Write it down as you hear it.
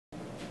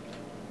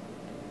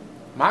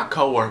My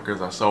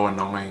coworkers are so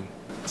annoying.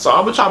 So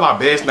I'm gonna try my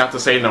best not to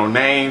say no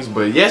names,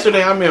 but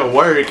yesterday I'm at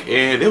work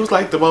and it was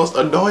like the most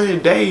annoying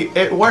day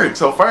at work.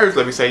 So first,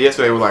 let me say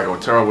yesterday was like a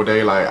terrible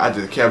day. Like I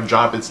just kept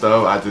dropping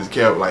stuff. I just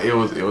kept like it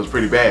was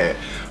pretty bad.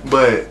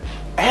 But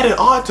added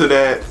on to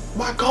that,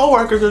 my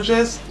coworkers are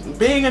just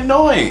being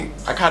annoying.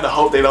 I kind of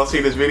hope they don't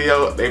see this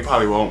video. They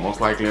probably won't, most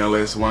likely,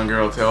 unless one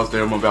girl tells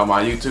them about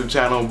my YouTube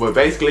channel. But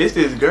basically, it's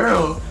this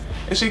girl,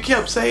 and she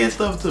kept saying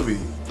stuff to me.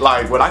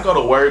 Like, when I go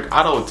to work,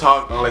 I don't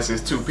talk unless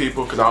it's two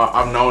people, because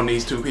I've known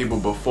these two people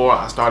before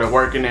I started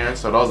working there.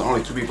 So those are the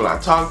only two people I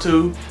talk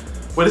to.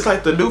 But it's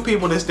like the new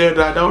people that's there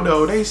that I don't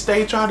know, they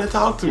stay trying to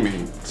talk to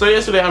me. So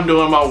yesterday I'm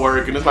doing my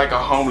work and it's like a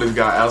homeless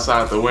guy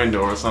outside the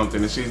window or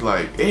something, and she's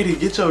like, "Eddie,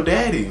 get your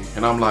daddy."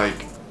 And I'm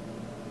like,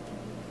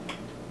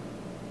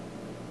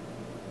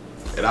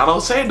 and I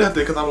don't say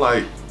nothing because I'm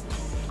like,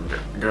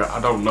 "Girl, I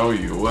don't know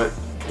you. What?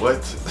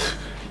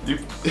 You,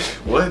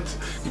 what?"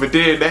 But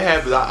then that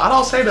happens. I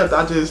don't say nothing.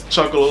 I just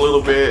chuckle a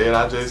little bit and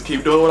I just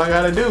keep doing what I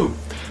gotta do.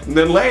 And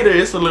then later,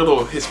 it's a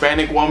little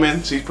Hispanic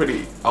woman. She's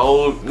pretty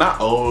old.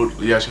 Not old.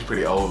 Yeah, she's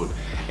pretty old.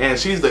 And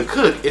she's the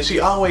cook. And she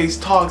always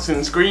talks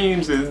and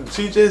screams. And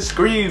she just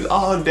screams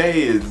all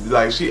day. And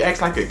like, she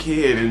acts like a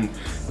kid. And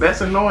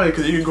that's annoying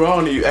because you're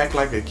grown and you act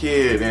like a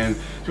kid. And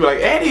she's like,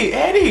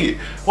 Eddie,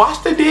 wash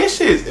the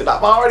dishes. And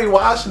I'm already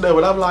washing them.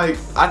 And I'm like,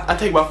 I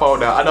take my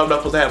phone out. I know I'm not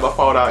supposed to have my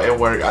phone out at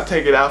work. I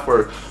take it out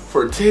for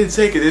 10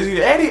 seconds. And she's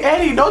like,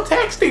 Eddie, no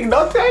texting,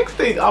 no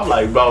texting. I'm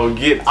like, bro,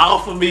 get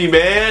off of me,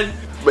 man.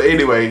 But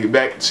anyway,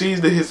 she's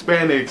the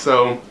Hispanic,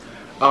 so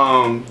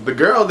the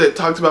girl that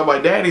talks about my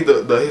daddy,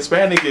 the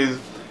Hispanic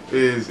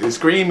is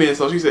screaming,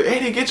 so she said,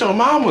 "Eddie, get your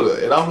mama."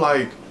 And I'm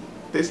like,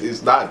 this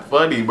is not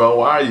funny, bro.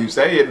 Why are you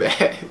saying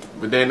that?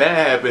 But then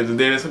that happens, and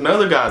then it's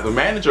another guy, the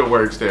manager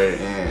works there,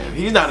 and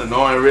he's not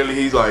annoying really.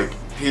 He's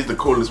the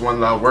coolest one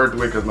that I worked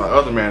with, because my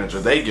other manager,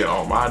 they get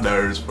on my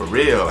nerves for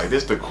real. Like,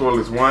 this the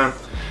coolest one.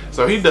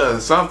 So he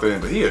does something,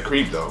 but he a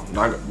creep though. I'm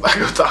not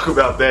gonna talk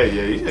about that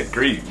yet. He's a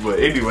creep, but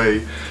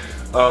anyway.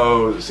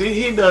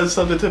 He does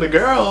something to the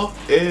girl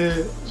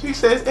and she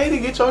says, "Eddie,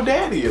 get your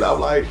daddy." And I'm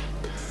like,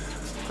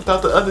 I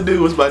thought the other dude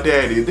was my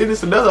daddy. And then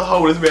it's another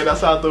homeless man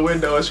outside the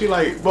window and she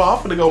like, "Bro, I'm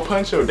finna go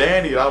punch your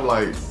daddy." And I'm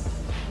like,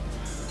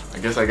 I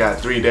guess I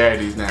got 3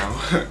 daddies now.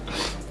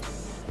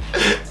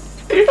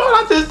 You know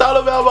what I just thought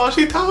about,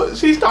 bro?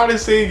 She started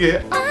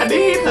singing, "I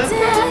need a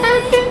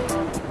daddy,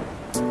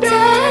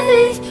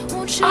 daddy,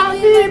 I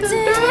need a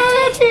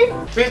daddy."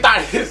 She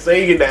started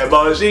singing that,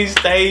 bro. She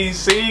stays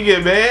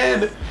singing,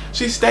 man.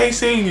 She stays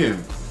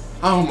singing.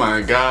 Oh my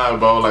god,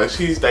 bro. Like,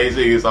 she stays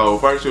singing. So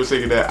first she was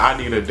singing that "I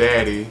Need a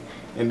Daddy,"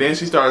 and then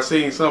she started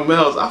singing something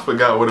else. I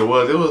forgot what it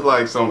was. It was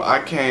like some I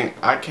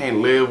can't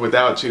live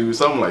without you,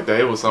 something like that.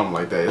 It was something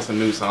like that. It's a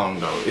new song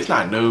though. It's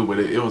not new, but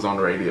it was on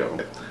the radio.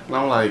 And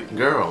I'm like,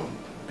 girl,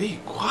 be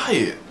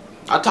quiet.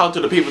 I talked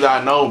to the people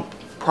that I know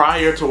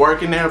prior to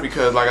working there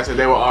because, like I said,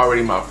 they were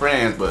already my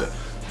friends, but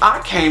I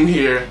came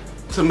here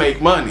to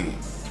make money.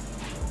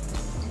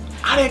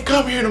 I didn't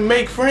come here to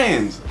make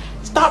friends.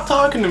 Stop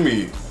talking to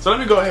me. So let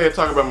me go ahead and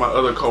talk about my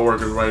other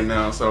coworkers right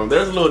now. So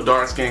there's a little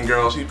dark-skinned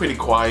girl. She's pretty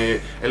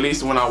quiet. At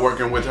least when I'm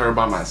working with her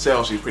by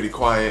myself, she's pretty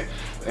quiet.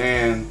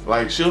 And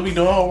like, she'll be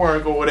doing her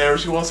work or whatever.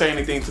 She won't say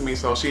anything to me.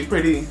 So she's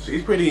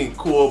pretty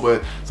cool,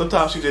 but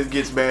sometimes she just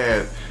gets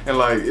mad. And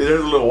like,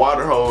 there's a little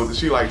water hose and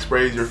she like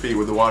sprays your feet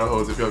with the water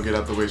hose if you'll get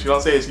out the way. She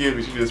don't say excuse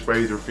me, she just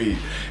sprays your feet.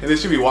 And then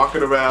she be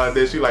walking around and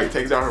then she like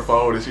takes out her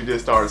phone and she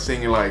just starts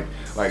singing like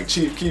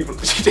Chief Keef.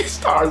 She just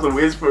starts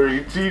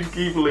whispering Chief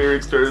Keef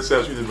lyrics to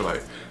herself. She just be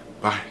like,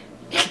 "Bye."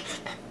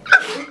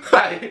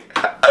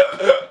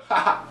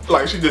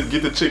 Like she just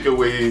get the chicken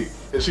wing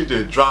and she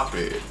just drop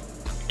it.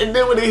 And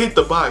then when they hit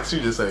the box, she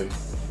just say,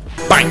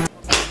 "Bang."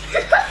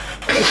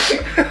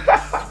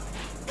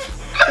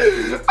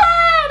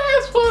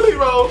 That's funny,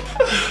 bro.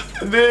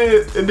 And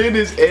then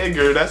this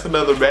Edgar, that's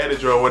another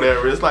manager or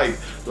whatever. It's like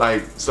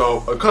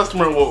so a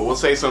customer will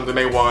say something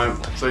they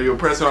want, so you'll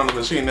press it on the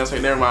machine, they'll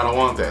say, "Never mind, I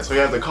want that." So you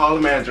have to call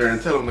the manager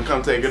and tell him to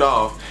come take it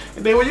off.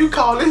 And then when you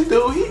call this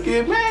dude, he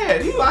get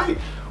mad. He like,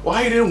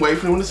 why he didn't wait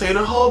for him to say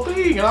the whole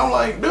thing? And I'm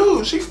like,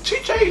 dude, she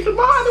changed her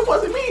mind. It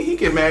wasn't me. He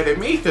get mad at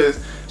me because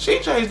she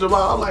changed her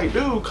mind. I'm like,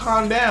 dude,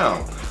 calm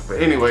down.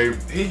 But anyway,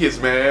 he gets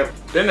mad.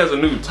 Then there's a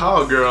new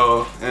tall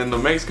girl, and the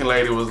Mexican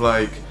lady was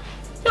like,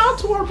 "Y'all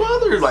two are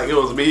brothers." Like, it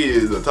was me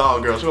as a tall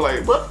girl. She was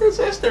like, "Brother and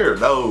sister."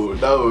 No,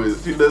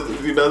 she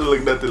doesn't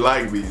look nothing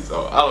like me.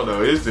 So I don't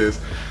know. It's just,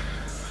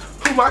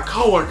 my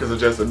coworkers are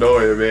just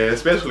annoying, man.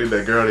 Especially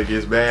that girl that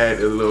gets mad,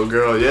 the little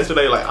girl.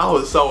 Yesterday, like, I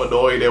was so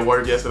annoyed at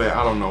work yesterday.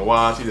 I don't know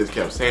why. She just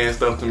kept saying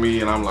stuff to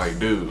me, and I'm like,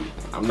 dude,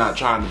 I'm not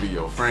trying to be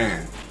your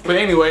friend. But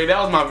anyway, that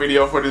was my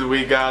video for this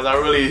week, guys. I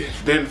really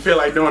didn't feel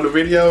like doing the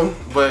video,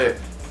 but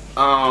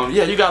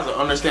yeah, you guys will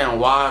understand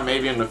why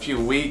maybe in a few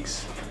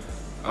weeks.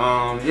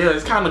 Yeah,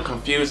 it's kind of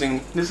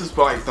confusing. This is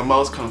like the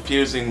most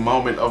confusing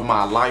moment of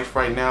my life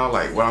right now.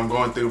 Like, what I'm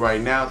going through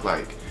right now is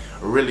like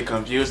really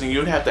confusing.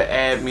 You'd have to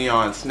add me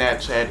on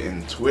Snapchat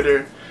and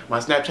Twitter, My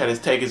Snapchat is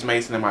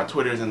TechIsMason and my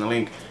Twitter is in the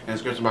link in the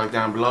description box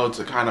down below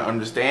to kind of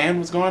understand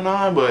what's going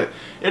on. But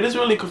it is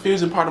really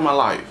confusing part of my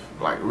life.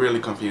 Like really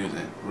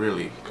confusing.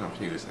 Really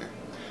confusing.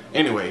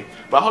 Anyway,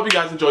 but I hope you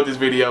guys enjoyed this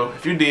video.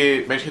 If you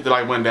did, make sure to hit the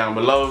like button down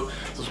below.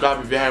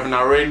 Subscribe if you haven't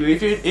already. And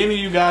if any of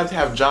you guys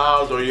have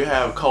jobs or you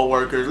have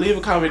co-workers, leave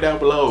a comment down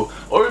below.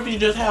 Or if you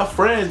just have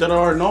friends that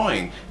are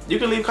annoying, you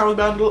can leave comments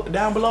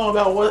down below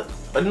about what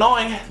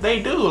annoying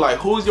they do. Like,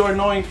 who's your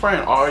annoying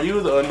friend? Are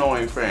you the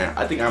annoying friend?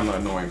 I think I'm the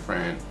annoying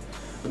friend.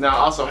 But now I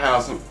also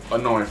have some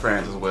annoying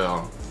friends as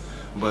well.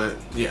 But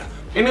yeah.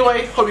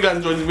 Anyway, hope you guys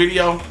enjoyed this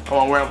video. I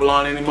won't ramble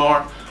on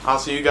anymore. I'll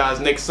see you guys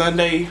next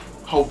Sunday.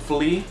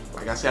 Hopefully.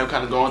 Like I said, I'm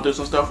kind of going through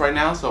some stuff right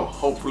now, so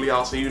hopefully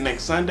I'll see you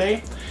next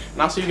Sunday.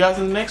 And I'll see you guys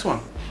in the next one.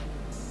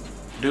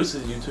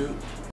 Deuces, YouTube.